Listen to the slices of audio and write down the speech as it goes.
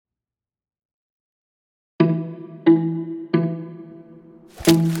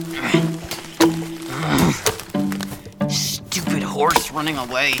Stupid horse running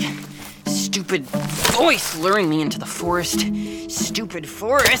away. Stupid voice luring me into the forest. Stupid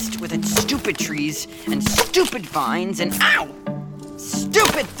forest with its stupid trees and stupid vines and ow!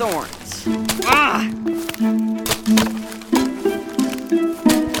 Stupid thorns! Ah!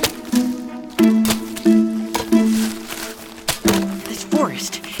 This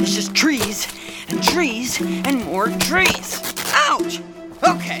forest is just trees and more trees. Ouch!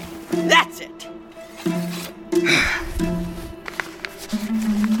 Okay, that's it.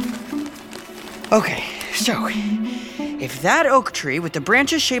 Okay, so if that oak tree with the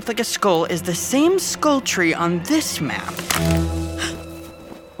branches shaped like a skull is the same skull tree on this map.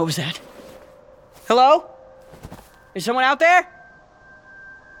 What was that? Hello? Is someone out there?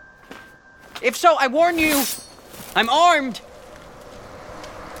 If so, I warn you, I'm armed.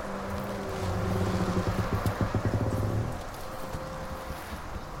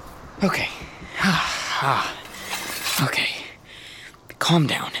 Okay. Okay. Calm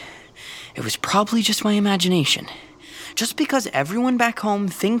down. It was probably just my imagination. Just because everyone back home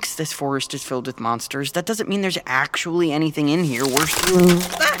thinks this forest is filled with monsters, that doesn't mean there's actually anything in here worse than...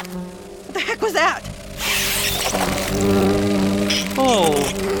 Ah! What the heck was that? Oh,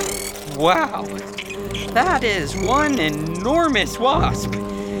 wow. That is one enormous wasp.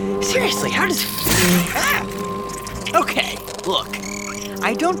 Seriously, how does... Ah! Okay, look.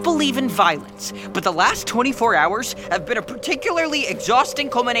 I don't believe in violence, but the last 24 hours have been a particularly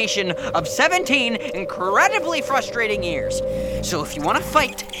exhausting culmination of 17 incredibly frustrating years. So if you want to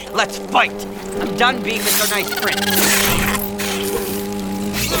fight, let's fight. I'm done being Mr. Nice Prince.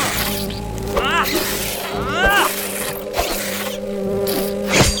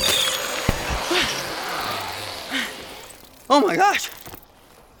 Oh my gosh.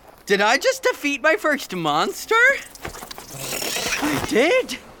 Did I just defeat my first monster? I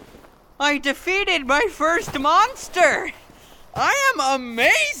did. I defeated my first monster. I am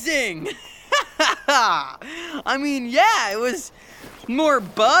amazing. I mean, yeah, it was more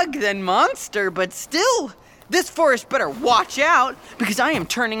bug than monster, but still, this forest better watch out because I am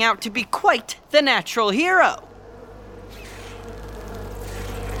turning out to be quite the natural hero.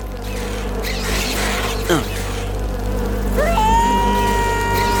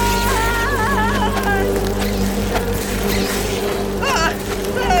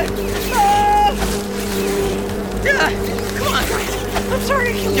 Come on, guys. I'm sorry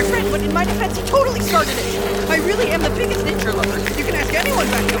to kill your friend, but in my defense, he totally started it. I really am the biggest nature lover. You can ask anyone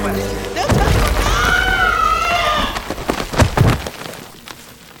back in the West. They'll tell you.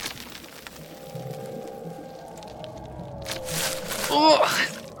 Oh,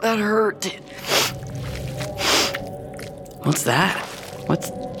 that hurt. What's that?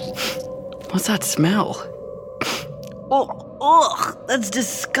 What's that smell? Oh, that's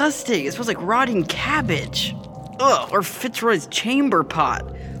disgusting. It smells like rotting cabbage. Ugh, or Fitzroy's chamber pot.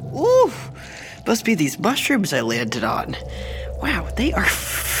 Oof, must be these mushrooms I landed on. Wow, they are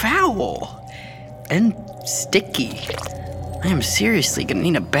foul and sticky. I am seriously gonna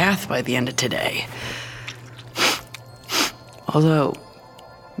need a bath by the end of today. Although,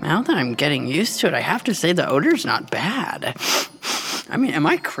 now that I'm getting used to it, I have to say the odor's not bad. I mean, am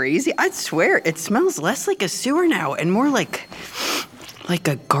I crazy? I'd swear it smells less like a sewer now and more like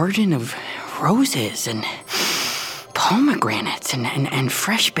a garden of roses and pomegranates and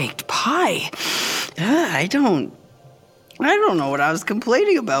fresh-baked pie. I don't know what I was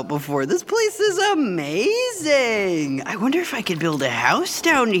complaining about before. This place is amazing. I wonder if I could build a house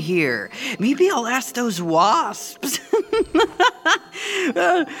down here. Maybe I'll ask those wasps.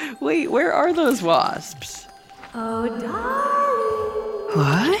 Wait, where are those wasps? Oh, darling.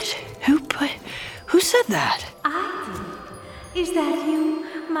 What? Who said that? I did. Is that you,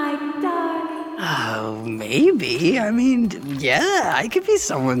 my darling? Oh, maybe. I mean, yeah, I could be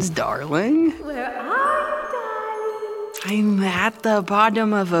someone's darling. Where are you, darling? I'm at the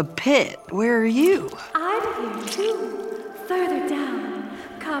bottom of a pit. Where are you? I'm here too. Further down.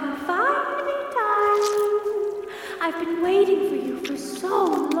 Come find me, darling. I've been waiting for you for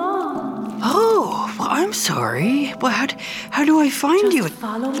so long. Oh, well, I'm sorry. Well, how do I find you? Just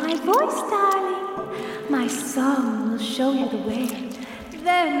follow my voice, darling. My song will show you the way.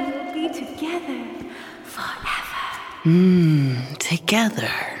 Then we'll be together forever.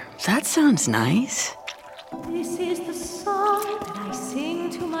 Together. That sounds nice. This is the song that I sing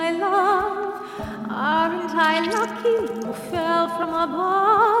to my love. Aren't I lucky you fell from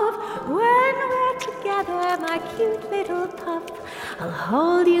above? When we're together, my cute little pup, I'll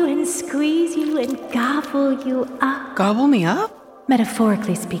hold you and squeeze you and gobble you up. Gobble me up?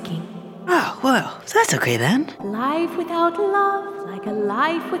 Metaphorically speaking. Oh, Well, that's okay then. Life without love, like a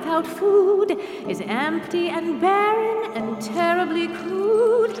life without food, is empty and barren and terribly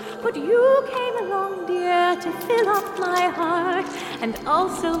crude. But you came along, dear, to fill up my heart and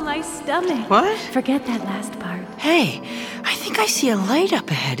also my stomach. What? Forget that last part. Hey, I think I see a light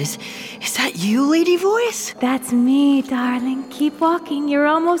up ahead. Is that you, Lady Voice? That's me, darling. Keep walking. You're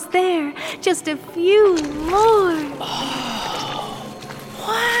almost there. Just a few more. Wow.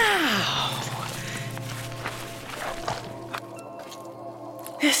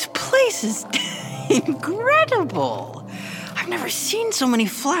 This place is incredible. I've never seen so many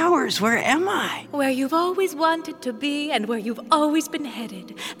flowers. Where am I? Where you've always wanted to be and where you've always been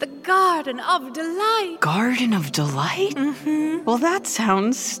headed. The Garden of Delight. Garden of Delight? Mm-hmm. Well, that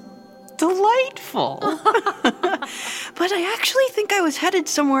sounds delightful. But I actually think I was headed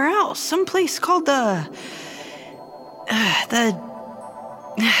somewhere else. Someplace called I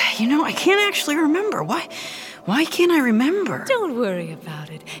can't actually remember. Why can't I remember? Don't worry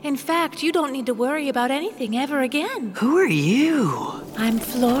about it. In fact, you don't need to worry about anything ever again. Who are you? I'm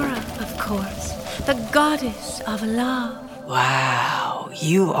Flora, of course, the goddess of love. Wow,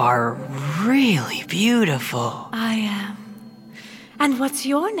 you are really beautiful. I am. And what's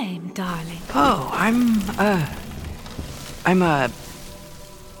your name, darling? Oh,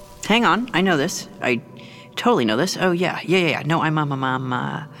 hang on, I know this. I totally know this. Oh, yeah. No, I'm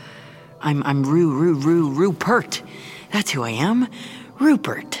Rupert. That's who I am.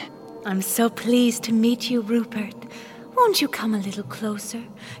 Rupert. I'm so pleased to meet you, Rupert. Won't you come a little closer?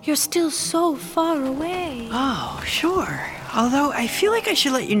 You're still so far away. Oh, sure. Although I feel like I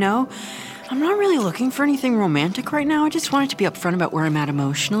should let you know, I'm not really looking for anything romantic right now. I just wanted to be upfront about where I'm at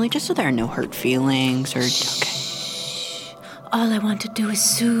emotionally, just so there are no hurt feelings or... Shh. All I want to do is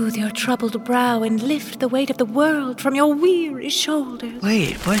soothe your troubled brow and lift the weight of the world from your weary shoulders.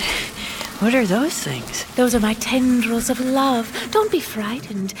 Wait, what are those things? Those are my tendrils of love. Don't be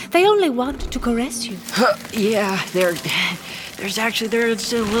frightened. They only want to caress you. Yeah, they're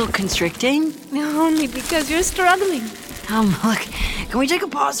just a little constricting. Only because you're struggling. Look, can we take a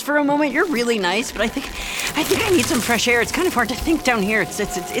pause for a moment? You're really nice, but I think I need some fresh air. It's kind of hard to think down here. It's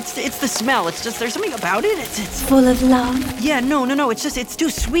the smell. It's just there's something about it. It's full of love. Yeah, no. It's too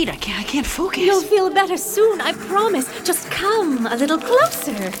sweet. I can't focus. You'll feel better soon, I promise. Just come a little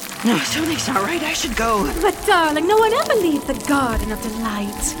closer. No, something's not right. I should go. But darling, no one ever leaves the Garden of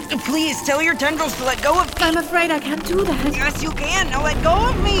Delight. Please tell your tendrils to let go of me. I'm afraid I can't do that. Yes, you can. Now let go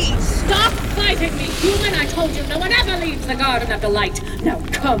of me. Stop fighting me, human! I told you no one ever leaves the Garden of Delight. Now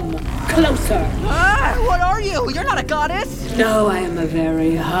come closer. What are you? You're not a goddess. No, I am a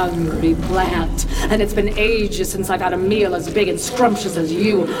very hungry plant, and it's been ages since I've had a meal as big and scrumptious as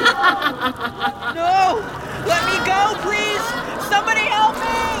you. No! Let me go, please! Somebody help me!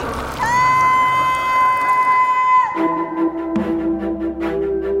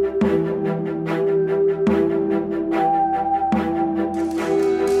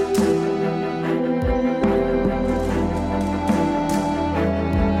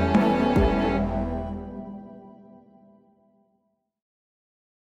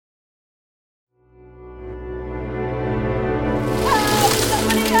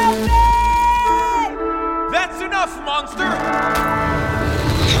 Monster!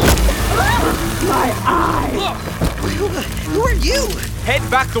 My eye! Who are you? Head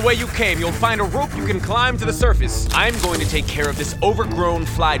back the way you came. You'll find a rope you can climb to the surface. I'm going to take care of this overgrown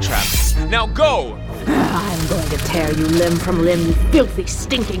fly trap. Now go! I'm going to tear you limb from limb, you filthy,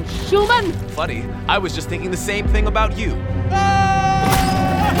 stinking human! Buddy, I was just thinking the same thing about you.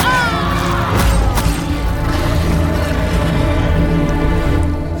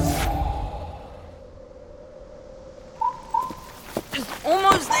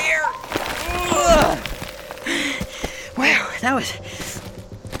 Almost there. Wow, that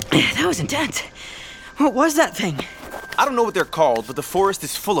was intense. What was that thing? I don't know what they're called, but the forest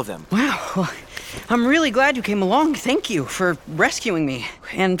is full of them. Wow, well, I'm really glad you came along. Thank you for rescuing me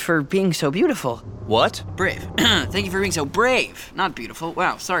and for being so beautiful. What? Brave. Thank you for being so brave, not beautiful.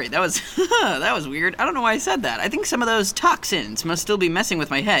 Wow, sorry, that was that was weird. I don't know why I said that. I think some of those toxins must still be messing with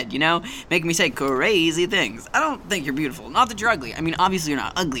my head, making me say crazy things. I don't think you're beautiful. Not that you're ugly. I mean, obviously you're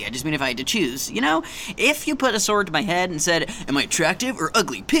not ugly. I just mean if I had to choose, If you put a sword to my head and said, am I attractive or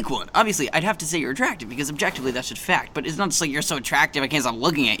ugly? Pick one. Obviously, I'd have to say you're attractive because objectively that's just fact. But it's not just like you're so attractive I can't stop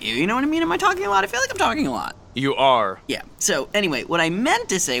looking at you. You know what I mean? Am I talking a lot? I feel like I'm talking a lot. You are. Yeah. So anyway, what I meant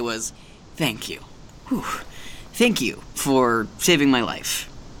to say was, thank you. Whew. Thank you for saving my life.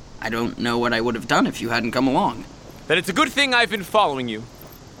 I don't know what I would have done if you hadn't come along. Then it's a good thing I've been following you.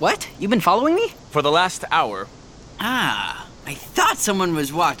 What? You've been following me? For the last hour. Ah, I thought someone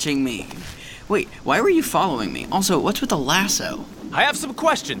was watching me. Wait, why were you following me? Also, what's with the lasso? I have some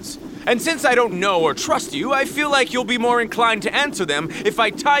questions. And since I don't know or trust you, I feel like you'll be more inclined to answer them if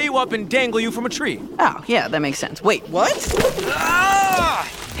I tie you up and dangle you from a tree. Oh, yeah, that makes sense. Wait, what? Ah!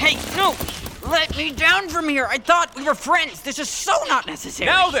 Hey, no! Let me down from here! I thought we were friends! This is so not necessary!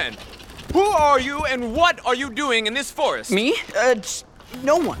 Now then, who are you and what are you doing in this forest? Me?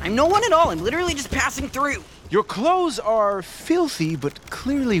 No one. I'm no one at all. I'm literally just passing through. Your clothes are filthy but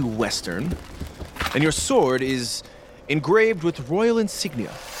clearly Western, and your sword is engraved with royal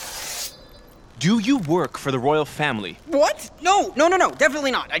insignia. Do you work for the royal family? What? No,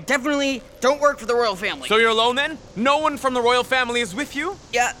 definitely not. I definitely don't work for the royal family. So you're alone then? No one from the royal family is with you?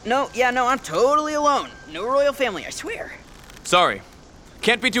 No, I'm totally alone. No royal family, I swear. Sorry.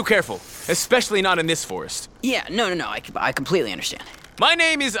 Can't be too careful, especially not in this forest. Yeah, no, I completely understand. My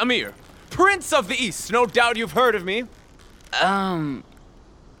name is Amir, Prince of the East. No doubt you've heard of me.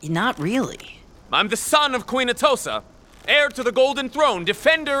 Not really. I'm the son of Queen Atosa, heir to the Golden Throne,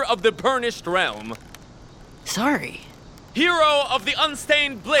 defender of the Burnished Realm. Sorry. Hero of the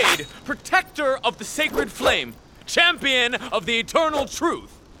Unstained Blade, protector of the Sacred Flame, champion of the Eternal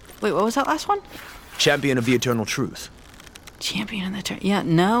Truth. Wait, what was that last one? Champion of the Eternal Truth. Champion of the Yeah,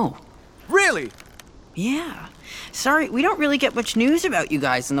 no. Really? Yeah. Sorry, we don't really get much news about you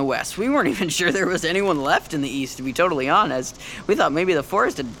guys in the West. We weren't even sure there was anyone left in the East, to be totally honest. We thought maybe the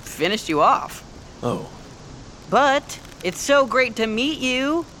forest had finished you off. Oh. But it's so great to meet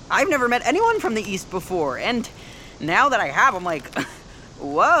you. I've never met anyone from the East before, and now that I have, I'm like,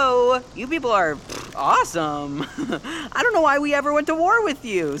 whoa, you people are awesome. I don't know why we ever went to war with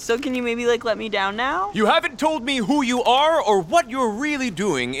you, so can you maybe, let me down now? You haven't told me who you are or what you're really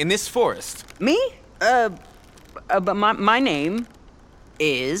doing in this forest. Me? But my name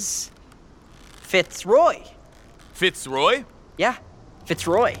is Fitzroy. Fitzroy? Yeah,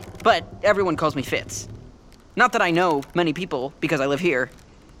 Fitzroy. But everyone calls me Fitz. Not that I know many people, because I live here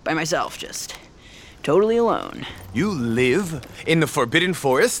by myself, just totally alone. You live in the Forbidden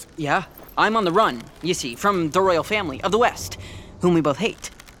Forest? Yeah, I'm on the run, you see, from the royal family of the West, whom we both hate.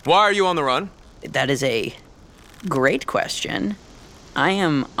 Why are you on the run? That is a great question. I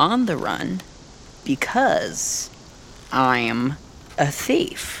am on the run because I'm a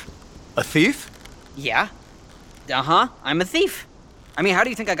thief. A thief? Yeah. I'm a thief. I mean, how do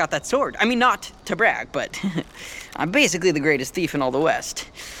you think I got that sword? I mean, not to brag, but I'm basically the greatest thief in all the West.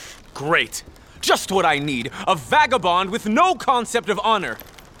 Great. Just what I need. A vagabond with no concept of honor.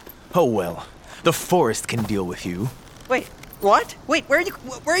 Oh well, the forest can deal with you. Wait, what? Wait, where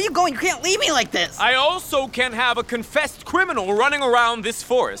are you going? You can't leave me like this. I also can't have a confessed criminal running around this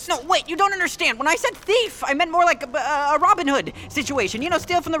forest. No, wait, you don't understand. When I said thief, I meant more like a Robin Hood situation. You know,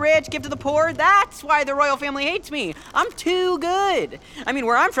 steal from the rich, give to the poor. That's why the royal family hates me. I'm too good. I mean,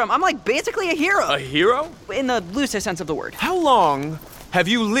 where I'm from, I'm like basically a hero. A hero? In the loosest sense of the word. How long have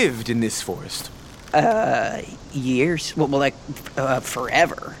you lived in this forest? Years. Well,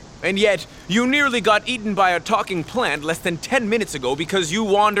 forever. And yet, you nearly got eaten by a talking plant less than 10 minutes ago because you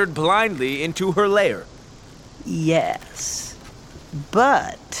wandered blindly into her lair. Yes.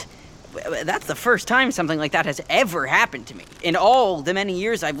 But that's the first time something like that has ever happened to me in all the many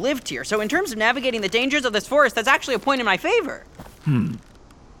years I've lived here. So in terms of navigating the dangers of this forest, that's actually a point in my favor.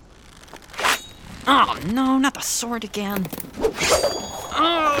 Oh, no, not the sword again.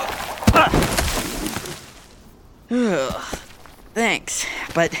 Thanks,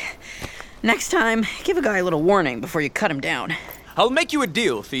 but next time, give a guy a little warning before you cut him down. I'll make you a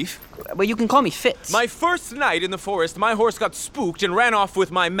deal, thief. Well, you can call me Fitz. My first night in the forest, my horse got spooked and ran off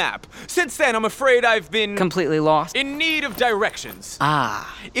with my map. Since then, I'm afraid I've been... completely lost? In need of directions.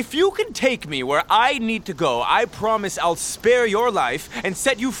 Ah. If you can take me where I need to go, I promise I'll spare your life and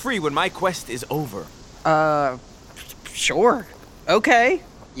set you free when my quest is over. Sure. Okay.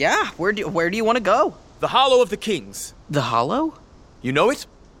 Yeah, where do you want to go? The Hollow of the Kings. The Hollow? You know it?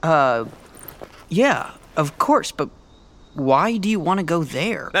 Yeah, of course, but why do you want to go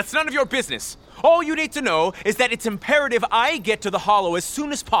there? That's none of your business. All you need to know is that it's imperative I get to the Hollow as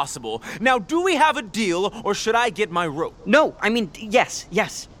soon as possible. Now, do we have a deal, or should I get my rope? No, I mean, yes.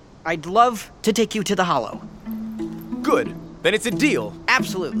 I'd love to take you to the Hollow. Good. Then it's a deal.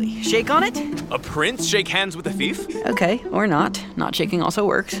 Absolutely. Shake on it? A prince shake hands with a thief? Okay, or not. Not shaking also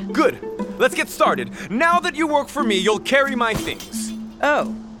works. Good. Let's get started. Now that you work for me, you'll carry my things.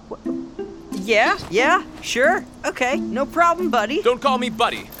 Oh. Yeah, sure. Okay, no problem, buddy. Don't call me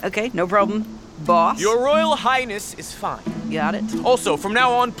buddy. Okay, no problem, boss. Your Royal Highness is fine. Got it. Also, from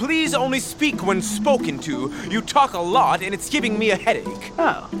now on, please only speak when spoken to. You talk a lot, and it's giving me a headache.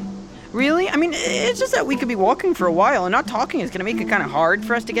 Oh. Really? I mean, it's just that we could be walking for a while and not talking is gonna make it kind of hard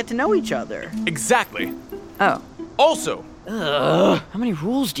for us to get to know each other. Exactly. Oh. Also, How many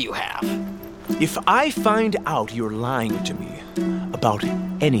rules do you have? if I find out you're lying to me about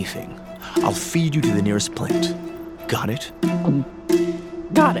anything, I'll feed you to the nearest plant. Got it?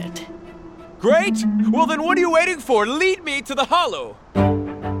 Got it. Great! Well then what are you waiting for? Lead me to the hollow!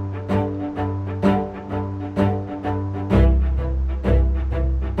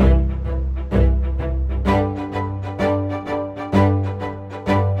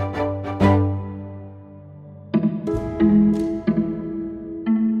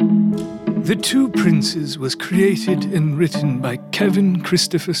 The Two Princes was created and written by Kevin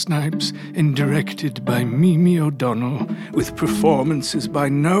Christopher Snipes and directed by Mimi O'Donnell, with performances by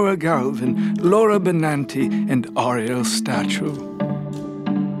Noah Galvin, Laura Benanti, and Ari'el Stachel.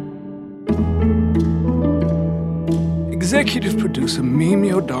 Executive producer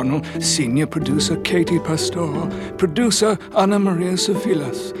Mimi O'Donnell, senior producer Katie Pastore, producer Annamaria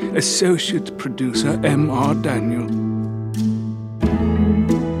Sofillas, associate producer M.R. Daniel.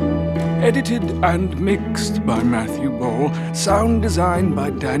 Edited and mixed by Matthew Boll, sound design by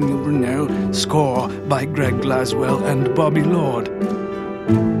Daniel Brunelle, score by Greg Laswell and Bobby Lord.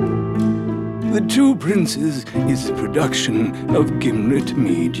 The Two Princes is the production of Gimlet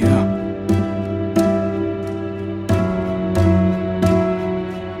Media.